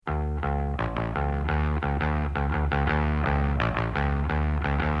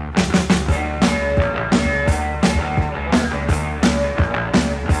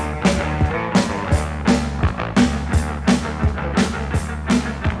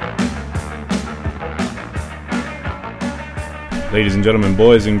Ladies and gentlemen,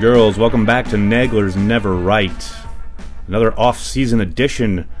 boys and girls, welcome back to Nagler's Never Right. Another off-season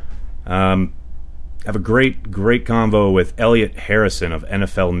edition. Have a great convo with Elliott Harrison of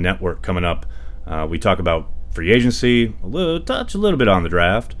NFL Network coming up. We talk about free agency, touch a little bit on the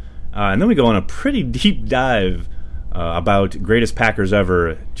draft, and then we go on a pretty deep dive about greatest Packers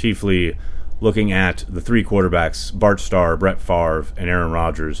ever, chiefly looking at the three quarterbacks, Bart Starr, Brett Favre, and Aaron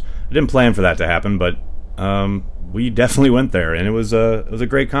Rodgers. I didn't plan for that to happen, but we definitely went there, and it was a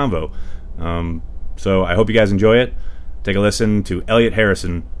great convo. So I hope you guys enjoy it. Take a listen to Elliott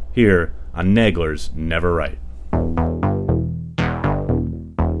Harrison here on Nagler's Never Right.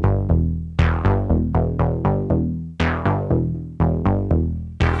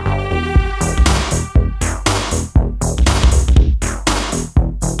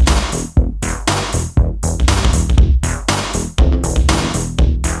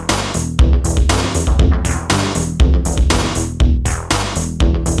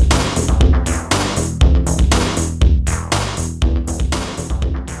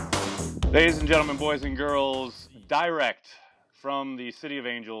 Ladies and gentlemen, boys and girls, direct from the City of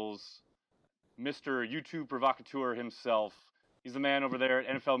Angels, Mr. YouTube provocateur himself. He's the man over there at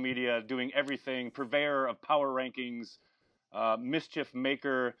NFL Media doing everything, purveyor of power rankings, mischief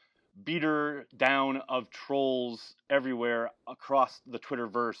maker, beater down of trolls everywhere across the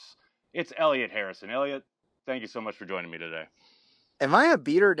Twitterverse. It's Elliott Harrison. Elliott, thank you so much for joining me today. Am I a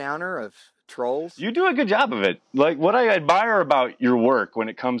beater downer of trolls? You do a good job of it. Like, what I admire about your work when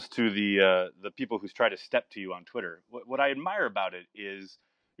it comes to the people who try to step to you on Twitter, what I admire about it is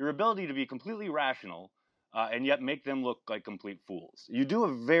your ability to be completely rational and yet make them look like complete fools. You do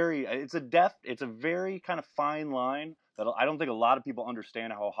it's a very kind of fine line that I don't think a lot of people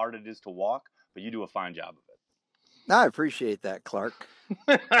understand how hard it is to walk, but you do a fine job of it. I appreciate that, Clark.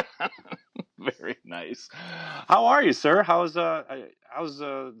 Very nice. How are you, sir? How's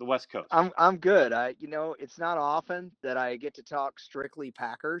the West Coast? I'm good. It's not often that I get to talk strictly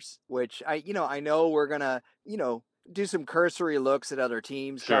Packers, which I know we're gonna, do some cursory looks at other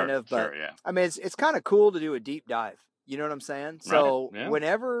teams, Sure, kind of. But sure, yeah. I mean, it's kind of cool to do a deep dive. You know what I'm saying? So Right, yeah.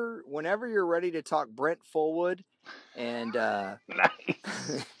 whenever you're ready to talk Brent Fullwood, and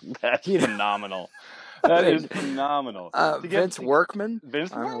nice, that's phenomenal. That is phenomenal. Vince Workman.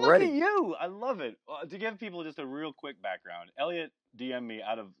 I'm ready. Look at you. I love it. To give people just a real quick background, Elliott DM'd me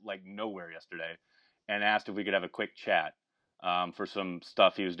out of nowhere yesterday and asked if we could have a quick chat for some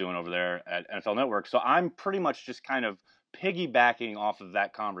stuff he was doing over there at NFL Network. So I'm pretty much just kind of piggybacking off of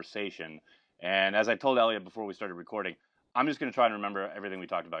that conversation. And as I told Elliott before we started recording, I'm just going to try and remember everything we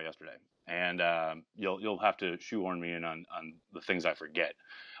talked about yesterday. And you'll have to shoehorn me in on the things I forget.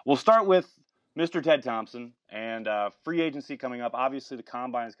 We'll start with Mr. Ted Thompson and free agency coming up. Obviously, the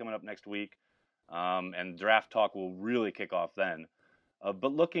combine is coming up next week, and draft talk will really kick off then.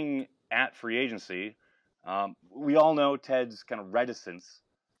 But looking at free agency, we all know Ted's kind of reticence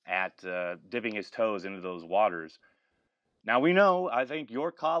at dipping his toes into those waters. Now, we know, I think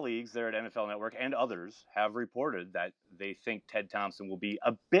your colleagues there at NFL Network and others have reported that they think Ted Thompson will be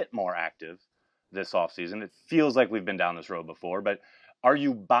a bit more active this offseason. It feels like we've been down this road before, but are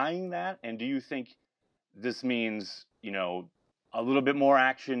you buying that? And do you think this means, a little bit more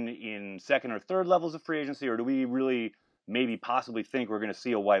action in second or third levels of free agency? Or do we really maybe possibly think we're going to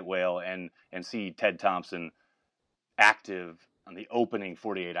see a white whale and see Ted Thompson active on the opening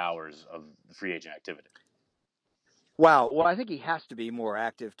 48 hours of the free agent activity? Wow. Well, I think he has to be more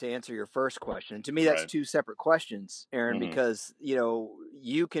active to answer your first question. To me, that's two separate questions, Aaron, because,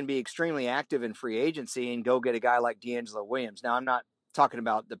 you can be extremely active in free agency and go get a guy like D'Angelo Williams. Now, I'm not talking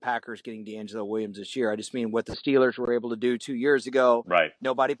about the Packers getting D'Angelo Williams this year. I just mean what the Steelers were able to do 2 years ago. Right.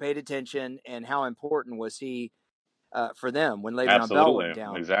 Nobody paid attention, and how important was he for them when Le'Veon Bell went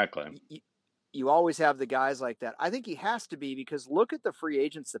down. Exactly. You always have the guys like that. I think he has to be, because look at the free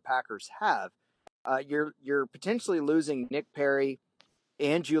agents the Packers have. You're potentially losing Nick Perry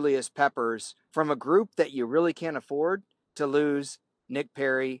and Julius Peppers from a group that you really can't afford to lose Nick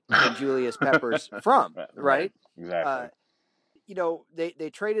Perry and Julius Peppers from, right? Exactly. They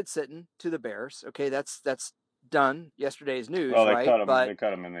traded Sitton to the Bears. Okay, that's done. Yesterday's news, well, they right? They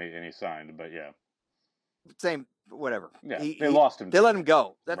cut him and he signed, but yeah. Same, whatever. Yeah, they lost him. They let him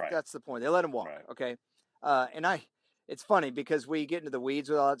go. That's the point. They let him walk. Right. Okay, it's funny because we get into the weeds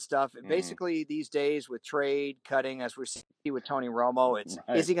with all that stuff. Basically, these days with trade cutting, as we see with Tony Romo, it's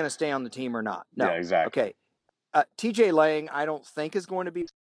is he going to stay on the team or not? No, yeah, exactly. Okay, TJ Lang, I don't think is going to be.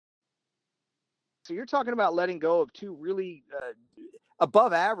 So you're talking about letting go of two really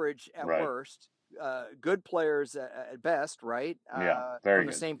above average at worst, good players at best, right? Yeah, from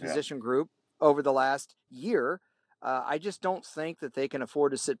the same position group over the last year. I just don't think that they can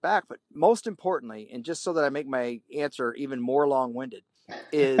afford to sit back. But most importantly, and just so that I make my answer even more long-winded,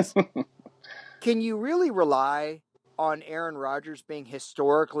 is can you really rely on Aaron Rodgers being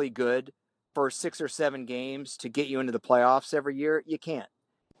historically good for 6 or 7 games to get you into the playoffs every year? You can't.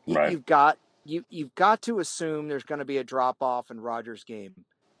 Right. You've got to assume there's going to be a drop off in Rodgers' game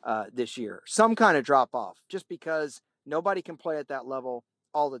this year, some kind of drop off, just because nobody can play at that level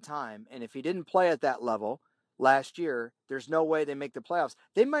all the time. And if he didn't play at that level last year, there's no way they make the playoffs.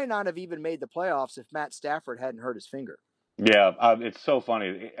 They might not have even made the playoffs if Matt Stafford hadn't hurt his finger. Yeah, it's so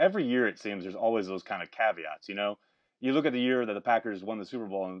funny. Every year it seems there's always those kind of caveats. You look at the year that the Packers won the Super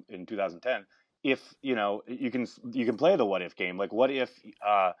Bowl in 2010. If you can play the what if game. Like, what if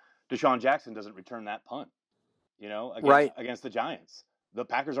Deshaun Jackson doesn't return that punt? Right. Against the Giants, the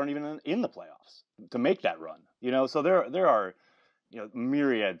Packers aren't even in the playoffs to make that run. So there are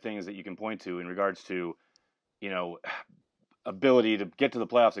myriad things that you can point to in regards to ability to get to the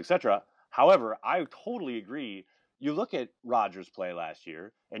playoffs, etc. However, I totally agree. You look at Rodgers' play last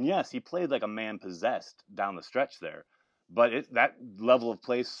year, and yes, he played like a man possessed down the stretch there, but that level of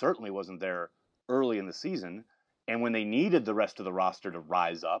play certainly wasn't there early in the season. And when they needed the rest of the roster to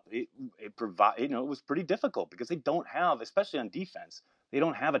rise up, it was pretty difficult because they don't have, especially on defense, they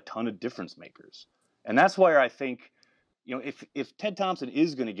don't have a ton of difference makers. And that's why I think, if Ted Thompson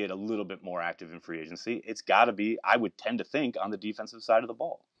is going to get a little bit more active in free agency, it's got to be, I would tend to think, on the defensive side of the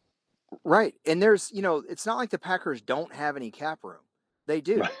ball. Right. And there's, it's not like the Packers don't have any cap room. They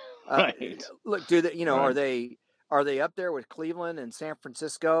do. Right. Look, right. Are they up there with Cleveland and San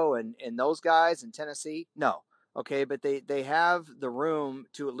Francisco and those guys in Tennessee? No. Okay. But they have the room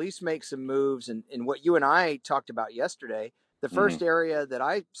to at least make some moves. And what you and I talked about yesterday, the first area that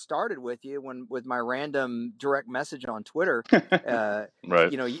I started with you with my random direct message on Twitter, right.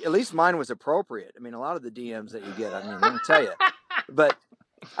 At least mine was appropriate. I mean, a lot of the DMs that you get, I mean, let me tell you, but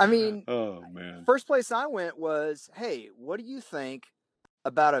I mean, oh man, first place I went was, hey, what do you think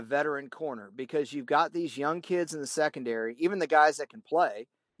about a veteran corner? Because you've got these young kids in the secondary, even the guys that can play.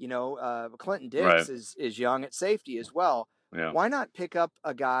 Clinton Dix is young at safety as well. Yeah. Why not pick up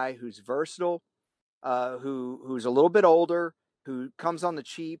a guy who's versatile, who's a little bit older, who comes on the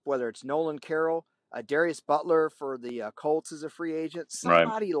cheap, whether it's Nolan Carroll, Darius Butler for the Colts as a free agent,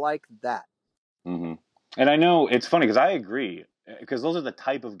 somebody like that. Mm-hmm. And I know it's funny because I agree, because those are the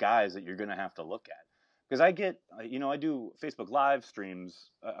type of guys that you're going to have to look at. Because I get, I do Facebook Live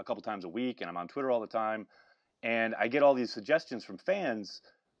streams a couple times a week, and I'm on Twitter all the time, and I get all these suggestions from fans,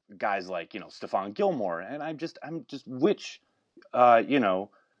 guys like Stephon Gilmore, and I'm just which,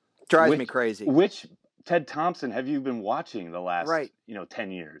 drives me crazy. Which Ted Thompson have you been watching the last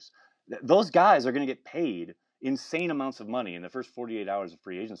 10 years? Those guys are going to get paid insane amounts of money in the first 48 hours of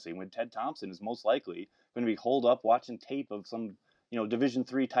free agency, when Ted Thompson is most likely going to be holed up watching tape of some Division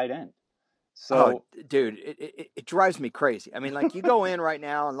III tight end. So, dude, it drives me crazy. I mean, like, you go in right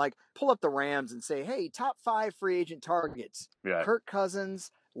now and like pull up the Rams and say, hey, top 5 free agent targets: Kirk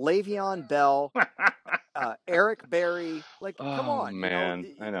Cousins, Le'Veon Bell, Eric Berry. Like, come on, man,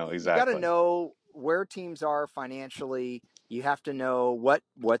 I know exactly. You got to know where teams are financially. You have to know what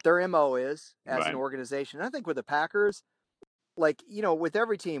their MO is as an organization. And I think with the Packers, like, with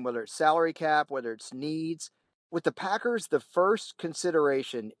every team, whether it's salary cap, whether it's needs, with the Packers, the first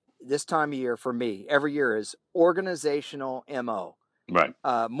consideration this time of year for me every year is organizational MO. Right.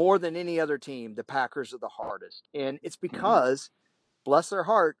 More than any other team, the Packers are the hardest. And it's because, bless their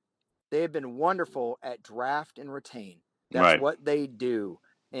heart, they have been wonderful at draft and retain. That's what they do.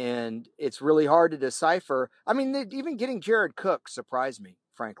 And it's really hard to decipher. I mean, even getting Jared Cook surprised me,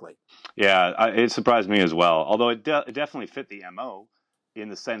 frankly. Yeah, it surprised me as well. Although it definitely fit the MO in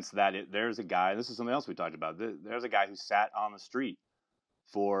the sense that there's a guy, this is something else we talked about, there's a guy who sat on the street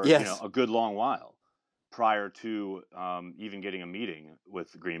for a good long while prior to even getting a meeting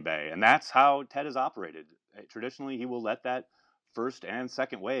with Green Bay. And that's how Ted has operated. Traditionally, he will let that first and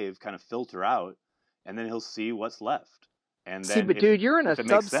second wave kind of filter out, and then he'll see what's left. And then but dude, you're in a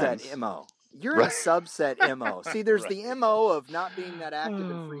subset MO. You're in a subset MO. See, there's the MO of not being that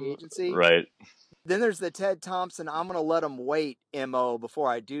active in free agency. Right. Then there's the Ted Thompson, I'm going to let him wait MO before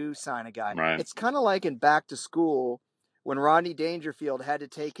I do sign a guy. Right. It's kind of like in Back to School when Rodney Dangerfield had to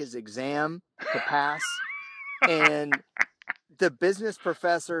take his exam to pass. And the business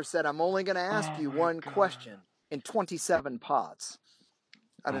professor said, I'm only going to ask you one question in 27 pots.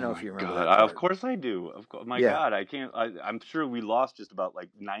 I don't know if you remember that part. Of course I do. Of course. God, I can't. I'm sure we lost just about like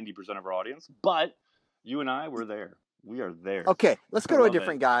 90% of our audience, but you and I were there. We are there. Okay, let's go to a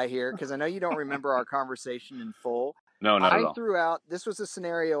different guy here, because I know you don't remember our conversation in full. No, not at all. I threw out, this was a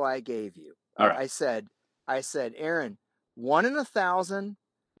scenario I gave you. All right. I said, I said, Aaron, 1 in 1,000,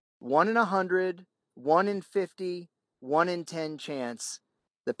 1 in 100, 1 in 50, 1 in 10 chance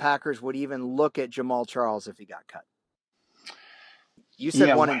the Packers would even look at Jamal Charles if he got cut. You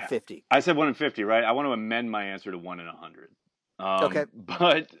said 1 in 50. I said 1 in 50, right? I want to amend my answer to 1 in 100. Okay.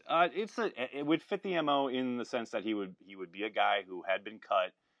 But it would fit the MO in the sense that he would be a guy who had been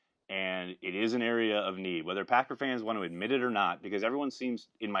cut, and it is an area of need, whether Packer fans want to admit it or not, because everyone seems,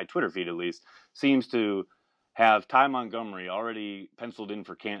 in my Twitter feed at least, seems to have Ty Montgomery already penciled in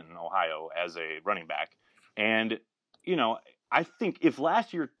for Canton, Ohio, as a running back. And, I think if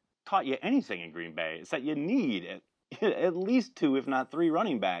last year taught you anything in Green Bay, it's that you need at least 2, if not 3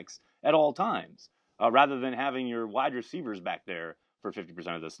 running backs at all times, rather than having your wide receivers back there for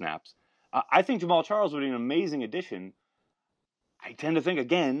 50% of the snaps. I think Jamal Charles would be an amazing addition. I tend to think,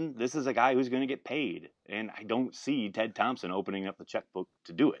 again, this is a guy who's going to get paid, and I don't see Ted Thompson opening up the checkbook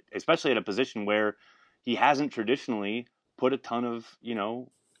to do it, especially at a position where he hasn't traditionally put a ton of,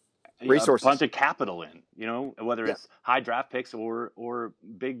 resources, a bunch of capital in, whether it's high draft picks or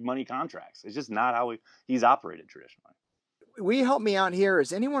big money contracts. It's just not how he's operated traditionally. Will you help me out here?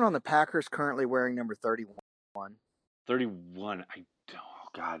 Is anyone on the Packers currently wearing number 31? 31. Oh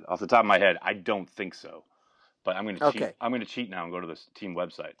God, off the top of my head, I don't think so. But I'm going to cheat. I'm going to cheat now and go to the team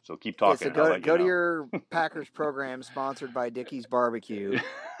website. So keep talking. So go to your Packers program sponsored by Dickey's Barbecue.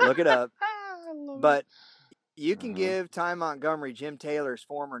 Look it up. But you can give Ty Montgomery Jim Taylor's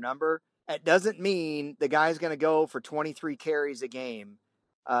former number. It doesn't mean the guy's going to go for 23 carries a game.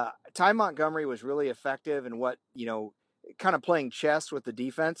 Ty Montgomery was really effective in kind of playing chess with the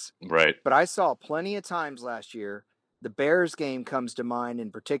defense. Right. But I saw plenty of times last year, the Bears game comes to mind in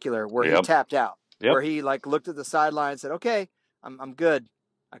particular, where he tapped out. Where he looked at the sideline and said, "Okay, I'm good.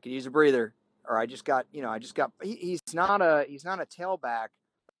 I could use a breather." Or I just got. He's not a tailback,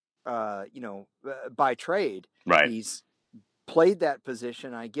 by trade. Right. He's played that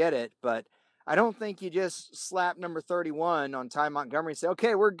position. I get it, but I don't think you just slap number 31 on Ty Montgomery and say,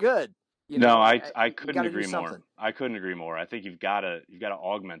 "Okay, we're good." I couldn't agree more. I couldn't agree more. I think you've got to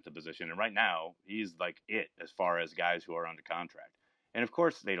augment the position, and right now he's like it as far as guys who are under contract. And of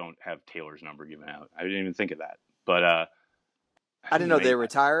course, they don't have Taylor's number given out. I didn't even think of that. But I didn't know they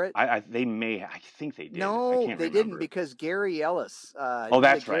retire it. They may. I think they did. No, they didn't, because Gary Ellis. That's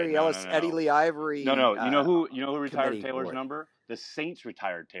right. Gary Ellis, no. Eddie Lee Ivory. No. You know who retired Taylor's number? The Saints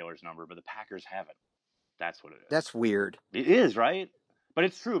retired Taylor's number, but the Packers haven't. That's what it is. That's weird. It is, right? But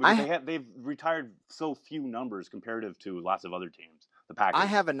it's true because they've retired so few numbers comparative to lots of other teams. The Packers. I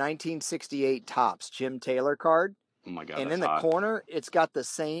have a 1968 Topps Jim Taylor card. Oh my God! And in the corner, it's got the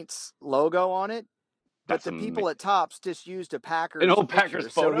Saints logo on it. But the people at Topps just used an old Packers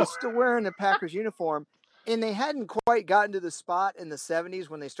photo. So he's still wearing the Packers uniform. And they hadn't quite gotten to the spot in the 70s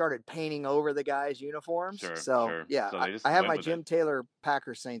when they started painting over the guys' uniforms. Sure. Yeah, so I have my Jim Taylor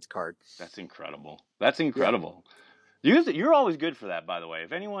Packers Saints card. That's incredible. Yeah. You're always good for that, by the way.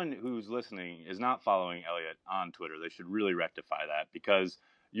 If anyone who's listening is not following Elliott on Twitter, they should really rectify that, because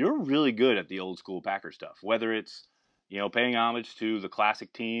you're really good at the old school Packer stuff, whether it's paying homage to the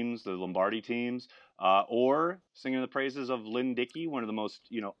classic teams, the Lombardi teams, or singing the praises of Lynn Dickey, one of the most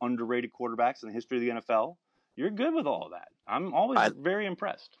underrated quarterbacks in the history of the NFL. You're good with all of that. I'm always very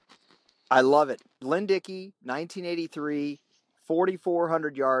impressed. I love it. Lynn Dickey, 1983,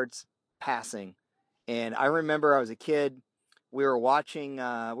 4,400 yards passing. And I remember I was a kid. We were watching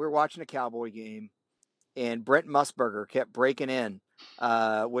a Cowboy game, and Brent Musburger kept breaking in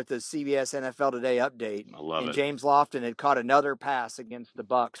with the CBS NFL Today update. I love it. James Lofton had caught another pass against the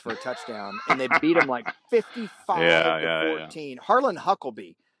Bucs for a touchdown, and they beat him like 55 to 14. Yeah. Harlan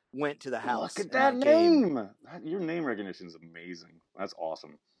Huckleby went to the house. Look at that name. Your name recognition is amazing. That's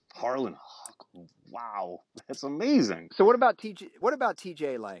awesome. Harlan Huckleby. Wow, that's amazing. So what about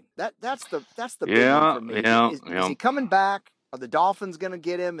TJ Lang? That's the big one for me. Is he coming back? Are the Dolphins going to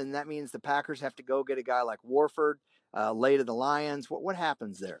get him, and that means the Packers have to go get a guy like Warford? Lay to the Lions. What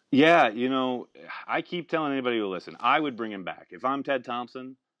happens there? Yeah, I keep telling anybody who will listen, I would bring him back. If I'm Ted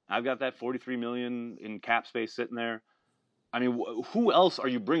Thompson, I've got that $43 million in cap space sitting there. I mean, who else are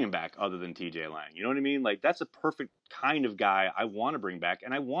you bringing back other than TJ Lang? You know what I mean? Like, that's a perfect kind of guy I want to bring back.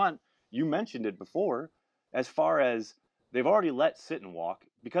 And you mentioned it before, as far as they've already let Sitton walk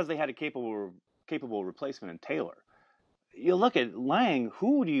because they had a capable replacement in Taylor. You look at Lang,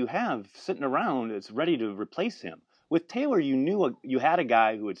 who do you have sitting around that's ready to replace him? With Taylor, you knew you had a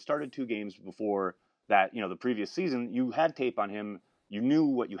guy who had started 2 games before that, the previous season. You had tape on him. You knew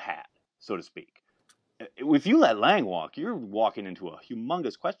what you had, so to speak. If you let Lang walk, you're walking into a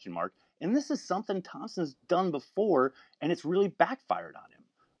humongous question mark. And this is something Thompson's done before, and it's really backfired on him.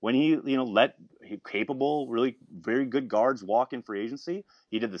 When he, capable, really very good guards walk in free agency.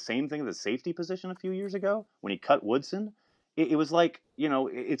 He did the same thing at the safety position a few years ago when he cut Woodson. It was like,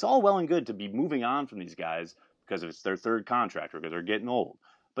 it's all well and good to be moving on from these guys because it's their third contract or because they're getting old.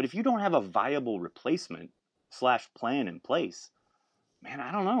 But if you don't have a viable replacement / plan in place, man,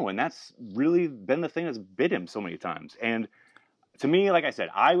 I don't know. And that's really been the thing that's bit him so many times. And to me, like I said,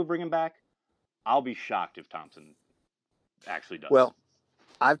 I would bring him back. I'll be shocked if Thompson actually does. Well,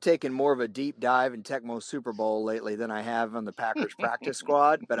 I've taken more of a deep dive in Tecmo Super Bowl lately than I have on the Packers practice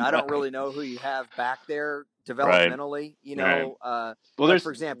squad, but I don't really know who you have back there developmentally. Right. Well, like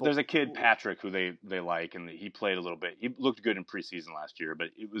for example, there's a kid, Patrick, who they like, and he played a little bit. He looked good in preseason last year, but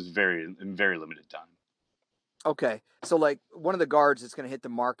it was in very limited time. Okay, so like one of the guards that's going to hit the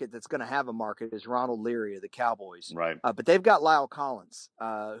market, that's going to have a market, is Ronald Leary of the Cowboys. Right. But they've got Lyle Collins,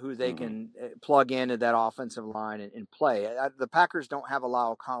 who they can plug into that offensive line and play. The Packers don't have a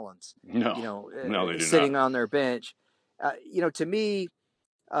Lyle Collins. No, they do sitting not. on their bench. To me,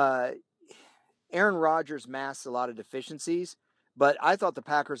 Aaron Rodgers masks a lot of deficiencies, but I thought the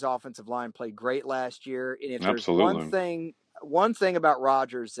Packers offensive line played great last year. And if there's one thing about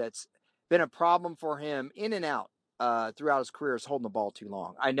Rodgers that's been a problem for him in and out throughout his career is holding the ball too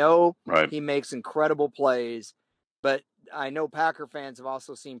long. I know he makes incredible plays, but I know Packer fans have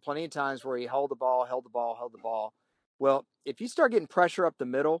also seen plenty of times where he held the ball. Well, if you start getting pressure up the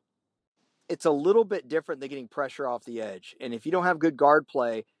middle, it's a little bit different than getting pressure off the edge. And if you don't have good guard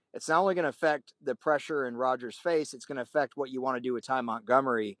play, it's not only going to affect the pressure in Rodgers' face, it's going to affect what you want to do with Ty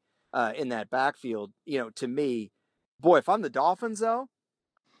Montgomery in that backfield. To me, boy, if I'm the Dolphins, though,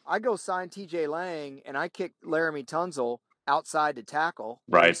 I go sign TJ Lang and I kick Laramie Tunzel outside to tackle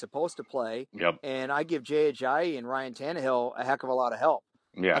where he's supposed to play. Yep. And I give Jay Ajayi and Ryan Tannehill a heck of a lot of help.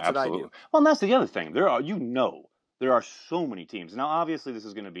 Yeah, that's absolutely. What I do. Well, and that's the other thing. There are so many teams. Now, obviously, this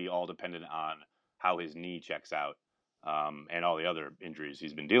is going to be all dependent on how his knee checks out and all the other injuries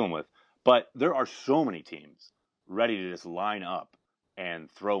he's been dealing with. But there are so many teams ready to just line up and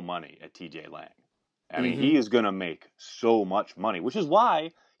throw money at TJ Lang. I mean, he is going to make so much money, which is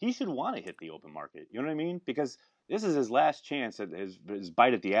why he should want to hit the open market. You know what I mean? Because this is his last chance at his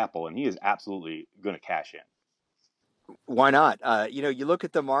bite at the apple, and he is absolutely going to cash in. Why not? You look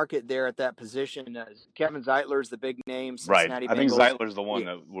at the market there at that position. Kevin Zeitler's the big name, Cincinnati Bengals. I think Zeitler's the one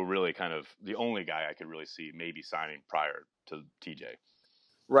that we're really kind of the only guy I could really see maybe signing prior to TJ.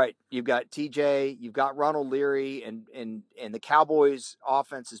 Right. You've got TJ, you've got Ronald Leary, and the Cowboys'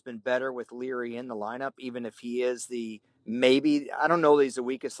 offense has been better with Leary in the lineup, even if he is I don't know that he's the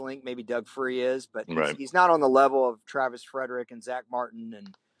weakest link. Maybe Doug Free is, but he's not on the level of Travis Frederick and Zach Martin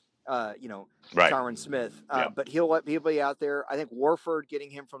and Tyron Smith. But he'll be out there. I think Warford,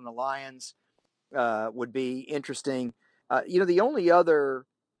 getting him from the Lions, would be interesting. The only other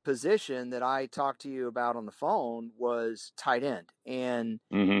position that I talked to you about on the phone was tight end. And,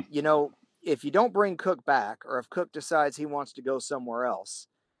 if you don't bring Cook back, or if Cook decides he wants to go somewhere else,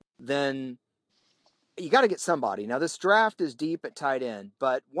 then you got to get somebody. Now, this draft is deep at tight end,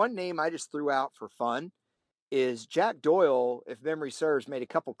 but one name I just threw out for fun is Jack Doyle, if memory serves, made a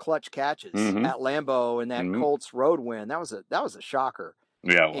couple clutch catches at Lambeau in that Colts road win. That was a shocker.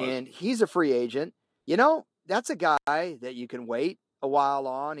 Yeah, it was. And he's a free agent. That's a guy that you can wait a while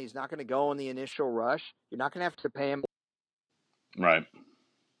on. He's not going to go in the initial rush. You're not going to have to pay him. Right.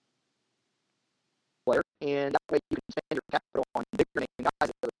 And that way you can spend your capital on bigger name guys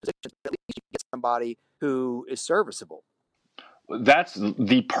at other positions. At least you get somebody who is serviceable. That's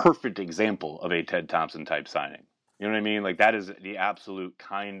the perfect example of a Ted Thompson type signing. You know what I mean? Like, that is the absolute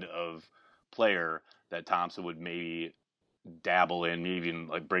kind of player that Thompson would maybe dabble in, maybe even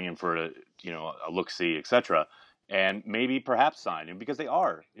like bring in for a look-see, etc., and maybe perhaps sign him, because they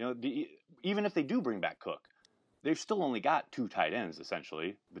are, even if they do bring back Cook, they've still only got two tight ends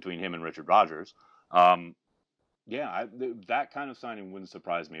essentially between him and Richard Rodgers. That kind of signing wouldn't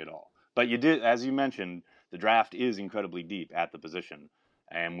surprise me at all. But you did, as you mentioned, the draft is incredibly deep at the position.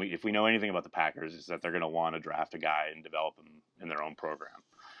 And if we know anything about the Packers, it's that they're going to want to draft a guy and develop him in their own program.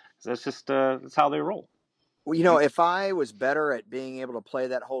 So that's just that's how they roll. Well, if I was better at being able to play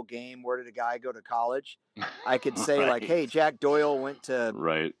that whole game, where did a guy go to college? I could say like, hey, Jack Doyle went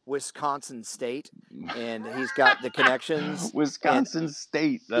to Wisconsin State, and he's got the connections. Wisconsin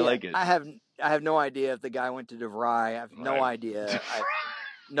State, I like it. I have no idea if the guy went to DeVry. I have no idea.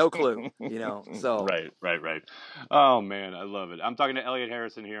 No clue, so. Right. Oh, man, I love it. I'm talking to Elliott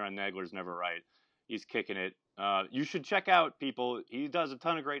Harrison here on Nagler's Never Right. He's kicking it. You should check out, people. He does a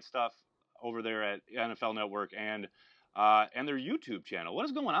ton of great stuff over there at NFL Network and their YouTube channel. What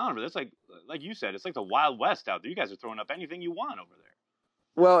is going on over there? It's like you said, it's like the Wild West out there. You guys are throwing up anything you want over there.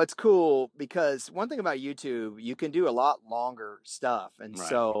 Well, it's cool because one thing about YouTube, you can do a lot longer stuff. And Right.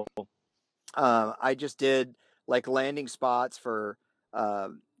 so I just did like landing spots for uh,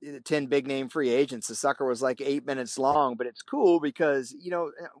 10 big name free agents. The sucker was like 8 minutes long, but it's cool because,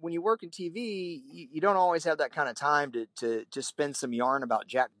 when you work in TV, you don't always have that kind of time to spin some yarn about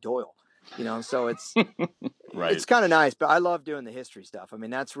Jack Doyle, so it's Right. kind of nice, but I love doing the history stuff. I mean,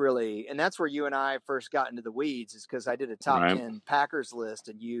 that's where you and I first got into the weeds, is because I did a top Right. 10 Packers list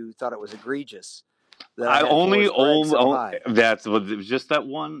and you thought it was egregious that I I had only Forrest Gregg so high. that's what it was, just that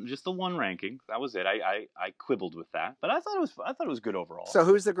one, just the one ranking. That was it. I quibbled with that, but I thought it was good overall. So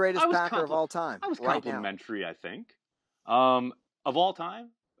who's the greatest I was Packer of all time I was right now? complimentary, I think. Of all time,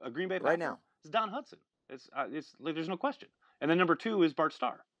 a Green Bay Packer Right now. is Don Hudson. It's like there's no question. And then number 2 is Bart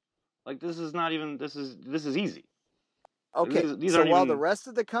Starr. Like this is not even this is easy. Okay, These so aren't while even... the rest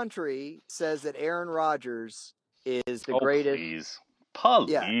of the country says that Aaron Rodgers is the Oh, greatest, please.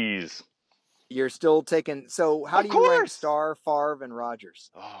 yeah, you're still taking. So how Of do you rank course. Starr, Favre, and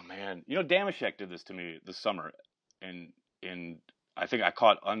Rodgers? Oh man, Damashek did this to me this summer, and I think I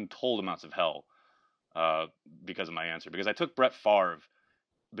caught untold amounts of hell because of my answer, because I took Brett Favre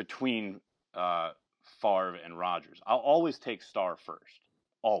between Favre and Rodgers. I'll always take Starr first,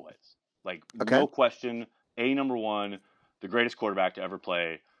 always, like Okay. no question. Number 1, the greatest quarterback to ever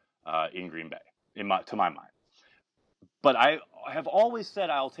play in Green Bay, to my mind. But I have always said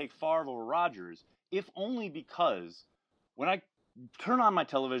I'll take Favre over Rodgers, if only because when I turn on my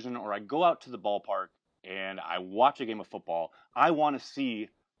television or I go out to the ballpark and I watch a game of football, I want to see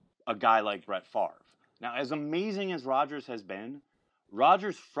a guy like Brett Favre. Now, as amazing as Rodgers has been,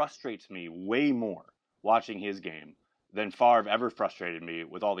 Rodgers frustrates me way more watching his game than Favre ever frustrated me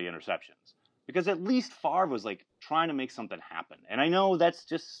with all the interceptions. Because at least Favre was like trying to make something happen. And I know that's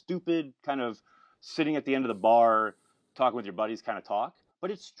just stupid kind of sitting at the end of the bar talking with your buddies kind of talk,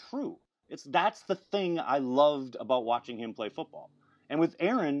 but it's true. That's the thing I loved about watching him play football. And with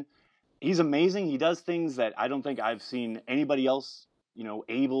Aaron, he's amazing. He does things that I don't think I've seen anybody else,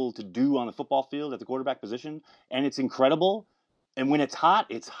 able to do on the football field at the quarterback position, and it's incredible. And when it's hot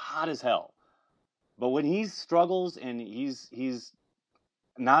as hell. But when he struggles and he's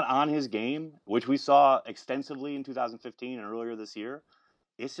not on his game, which we saw extensively in 2015 and earlier this year,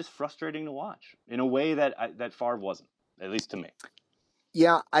 it's just frustrating to watch in a way that Favre wasn't, at least to me.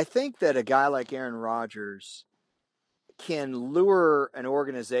 Yeah, I think that a guy like Aaron Rodgers can lure an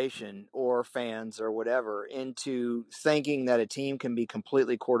organization or fans or whatever into thinking that a team can be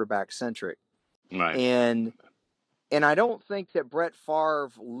completely quarterback centric. Right. And I don't think that Brett Favre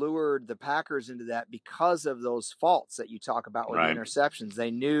lured the Packers into that because of those faults that you talk about with Right. the interceptions.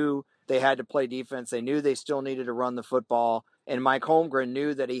 They knew they had to play defense. They knew they still needed to run the football. And Mike Holmgren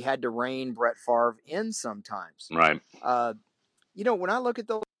knew that he had to rein Brett Favre in sometimes. Right. When I look at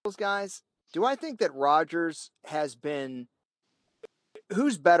those guys, do I think that Rodgers has been –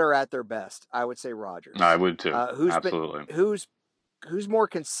 who's better at their best? I would say Rodgers. I would too. Absolutely. Who's more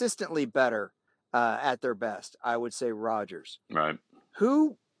consistently better at their best? I would say Rodgers. Right.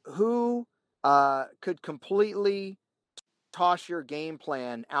 Who could completely toss your game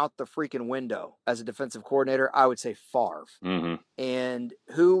plan out the freaking window as a defensive coordinator? I would say Favre. Mm-hmm. And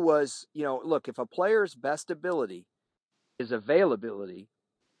who was, look, if a player's best ability is availability,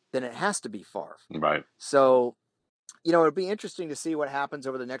 then it has to be Favre. Right. So, it'd be interesting to see what happens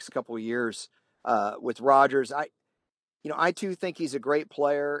over the next couple of years with Rodgers. I too think he's a great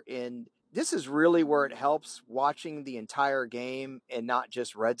player, and this is really where it helps watching the entire game and not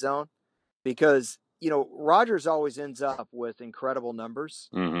just red zone, because, Rodgers always ends up with incredible numbers.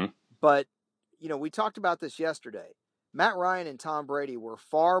 Mm-hmm. But, we talked about this yesterday. Matt Ryan and Tom Brady were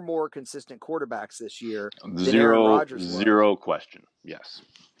far more consistent quarterbacks this year than Aaron Rodgers was. Zero question. Yes.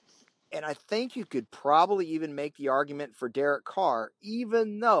 And I think you could probably even make the argument for Derek Carr,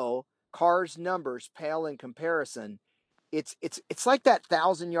 even though Carr's numbers pale in comparison. It's like that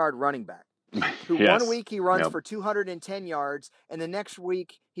 1,000-yard running back who Yes. 1 week he runs for 210 yards and the next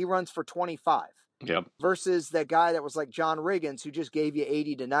week he runs for 25. Yep. Versus that guy that was like John Riggins who just gave you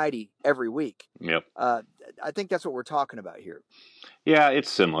 80 to 90 every week. Yep. I think that's what we're talking about here. Yeah, it's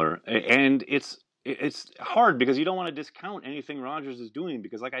similar, and it's hard because you don't want to discount anything Rodgers is doing,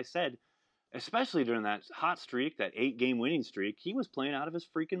 because, like I said, especially during that hot streak, that 8-game winning streak, he was playing out of his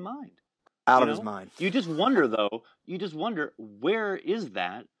freaking mind. Out of his mind. You just wonder, though. Where is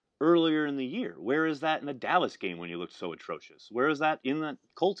that earlier in the year? Where is that in the Dallas game when he looked so atrocious? Where is that in that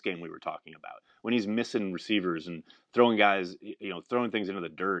Colts game we were talking about when he's missing receivers and throwing guys, throwing things into the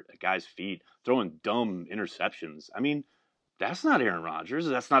dirt at guys' feet, throwing dumb interceptions? I mean, that's not Aaron Rodgers.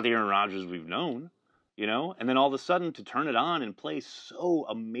 That's not the Aaron Rodgers we've known. and then all of a sudden to turn it on and play so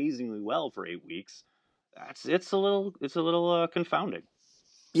amazingly well for 8 weeks, it's a little confounding.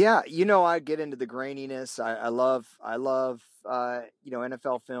 Yeah, I get into the graininess. I love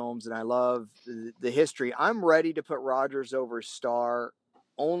NFL films, and I love the history. I'm ready to put Rodgers over Starr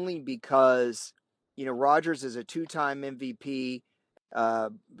only because Rodgers is a 2-time MVP,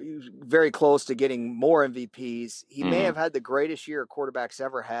 very close to getting more MVPs. He may have had the greatest year quarterbacks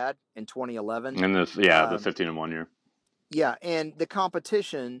ever had in 2011. And the 15-1 year. Yeah, and the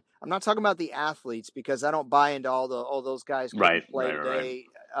competition. I'm not talking about the athletes because I don't buy into all those guys couldn't play today.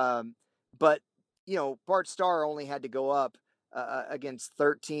 Right. But Bart Starr only had to go up against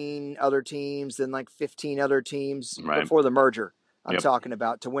 13 other teams and like 15 other teams before the merger. I'm talking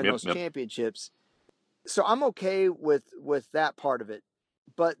about to win those championships. So I'm okay with that part of it.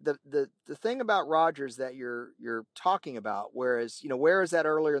 But the thing about Rodgers that you're talking about, where is that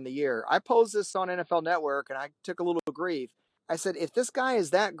earlier in the year? I posed this on NFL Network and I took a little grief. I said, if this guy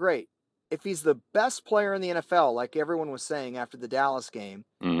is that great, if he's the best player in the NFL, like everyone was saying after the Dallas game,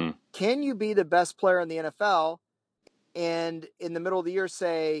 can you be the best player in the NFL and in the middle of the year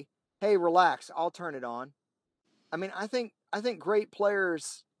say, hey, relax, I'll turn it on? I mean, I think great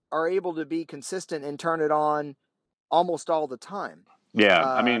players are able to be consistent and turn it on almost all the time. Yeah,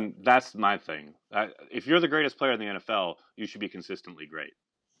 I mean, that's my thing. If you're the greatest player in the NFL, you should be consistently great.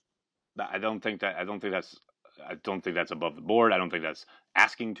 I don't think that's above the board. I don't think that's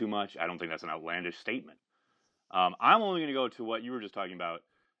asking too much. I don't think that's an outlandish statement. I'm only going to go to what you were just talking about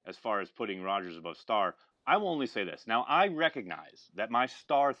as far as putting Rodgers above Starr. I will only say this. Now, I recognize that my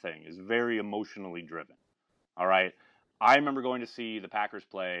Starr thing is very emotionally driven. All right. I remember going to see the Packers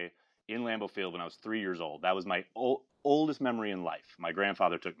play in Lambeau Field when I was 3 years old. That was my oldest memory in life. My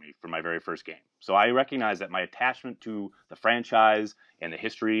grandfather took me for my very first game. So I recognize that my attachment to the franchise and the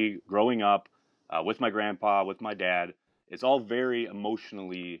history growing up with my grandpa, with my dad, it's all very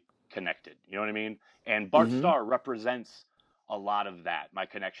emotionally connected. You know what I mean? And Bart Starr represents a lot of that. My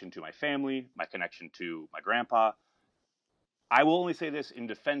connection to my family, my connection to my grandpa. I will only say this in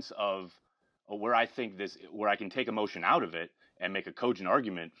defense of where I can take emotion out of it and make a cogent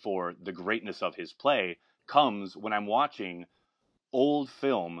argument for the greatness of his play comes when I'm watching old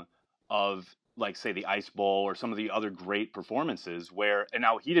film of, like, say, the Ice Bowl or some of the other great performances and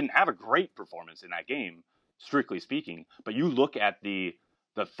now he didn't have a great performance in that game, strictly speaking, but you look at the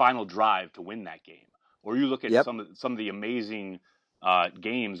final drive to win that game, or you look at some of the amazing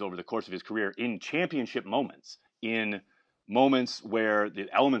games over the course of his career in championship moments, in moments where the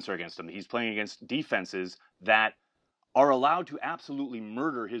elements are against him. He's playing against defenses that are allowed to absolutely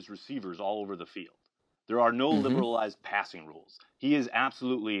murder his receivers all over the field. There are no liberalized passing rules. He is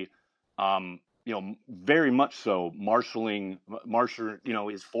absolutely, very much so marshaling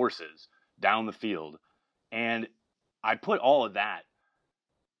his forces down the field. And I put all of that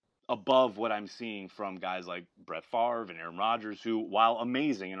above what I'm seeing from guys like Brett Favre and Aaron Rodgers, who, while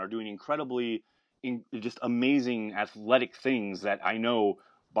amazing and are doing incredibly just amazing athletic things that I know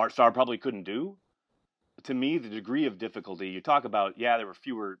Bart Starr probably couldn't do. To me, the degree of difficulty, you talk about, there were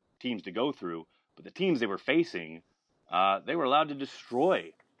fewer teams to go through, but the teams they were facing, they were allowed to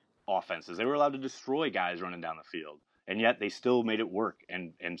destroy offenses. They were allowed to destroy guys running down the field, and yet they still made it work.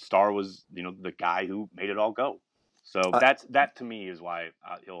 And Starr was, the guy who made it all go. So that to me is why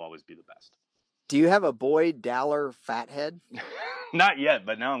he'll always be the best. Do you have a Boyd Dowler fathead? Not yet,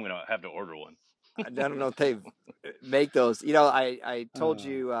 but now I'm going to have to order one. I don't know if they make those. I told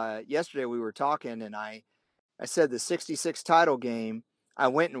you yesterday we were talking, and I said the 66 title game, I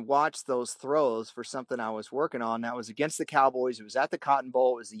went and watched those throws for something I was working on. That was against the Cowboys. It was at the Cotton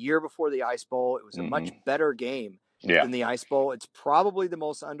Bowl. It was the year before the Ice Bowl. It was a much better game than the Ice Bowl. It's probably the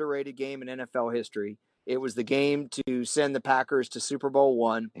most underrated game in NFL history. It was the game to send the Packers to Super Bowl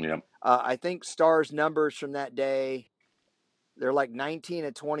I. Yep. I think Starr's numbers from that day, they're like 19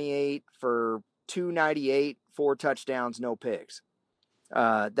 of 28 for 298, 4 touchdowns, no picks.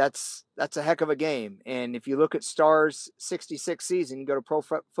 That's a heck of a game. And if you look at Starr's 66 season, you go to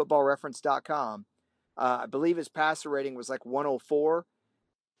profootballreference.com. I believe his passer rating was like 104.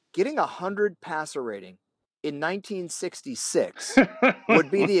 Getting 100 passer rating in 1966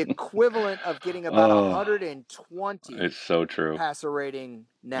 would be the equivalent of getting about 120. It's so true. Passer rating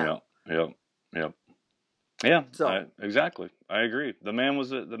now. Yep. Yeah, so, exactly. I agree. The man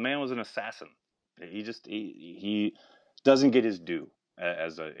was an assassin. He doesn't get his due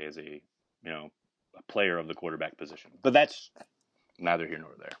as a player of the quarterback position. But that's neither here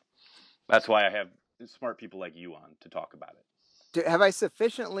nor there. That's why I have smart people like you on to talk about it. Have I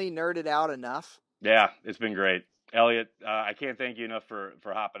sufficiently nerded out enough? Yeah, it's been great. Elliott, I can't thank you enough for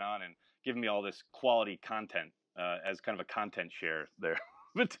hopping on and giving me all this quality content as kind of a content share there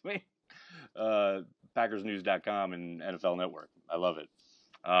between PackersNews.com and NFL Network. I love it.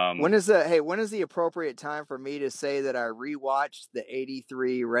 When is the appropriate time for me to say that I rewatched the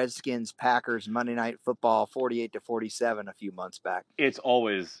 '83 Redskins Packers Monday Night Football 48-47 a few months back? It's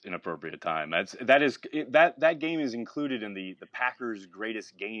always an appropriate time. That game is included in the Packers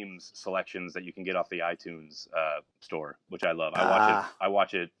Greatest Games selections that you can get off the iTunes store, which I love. I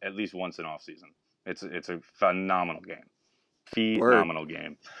watch it at least once in off season. It's a phenomenal game. Phenomenal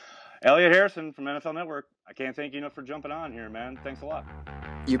game. Elliott Harrison from NFL Network. I can't thank you enough for jumping on here, man. Thanks a lot.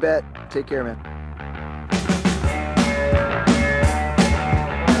 You bet. Take care, man.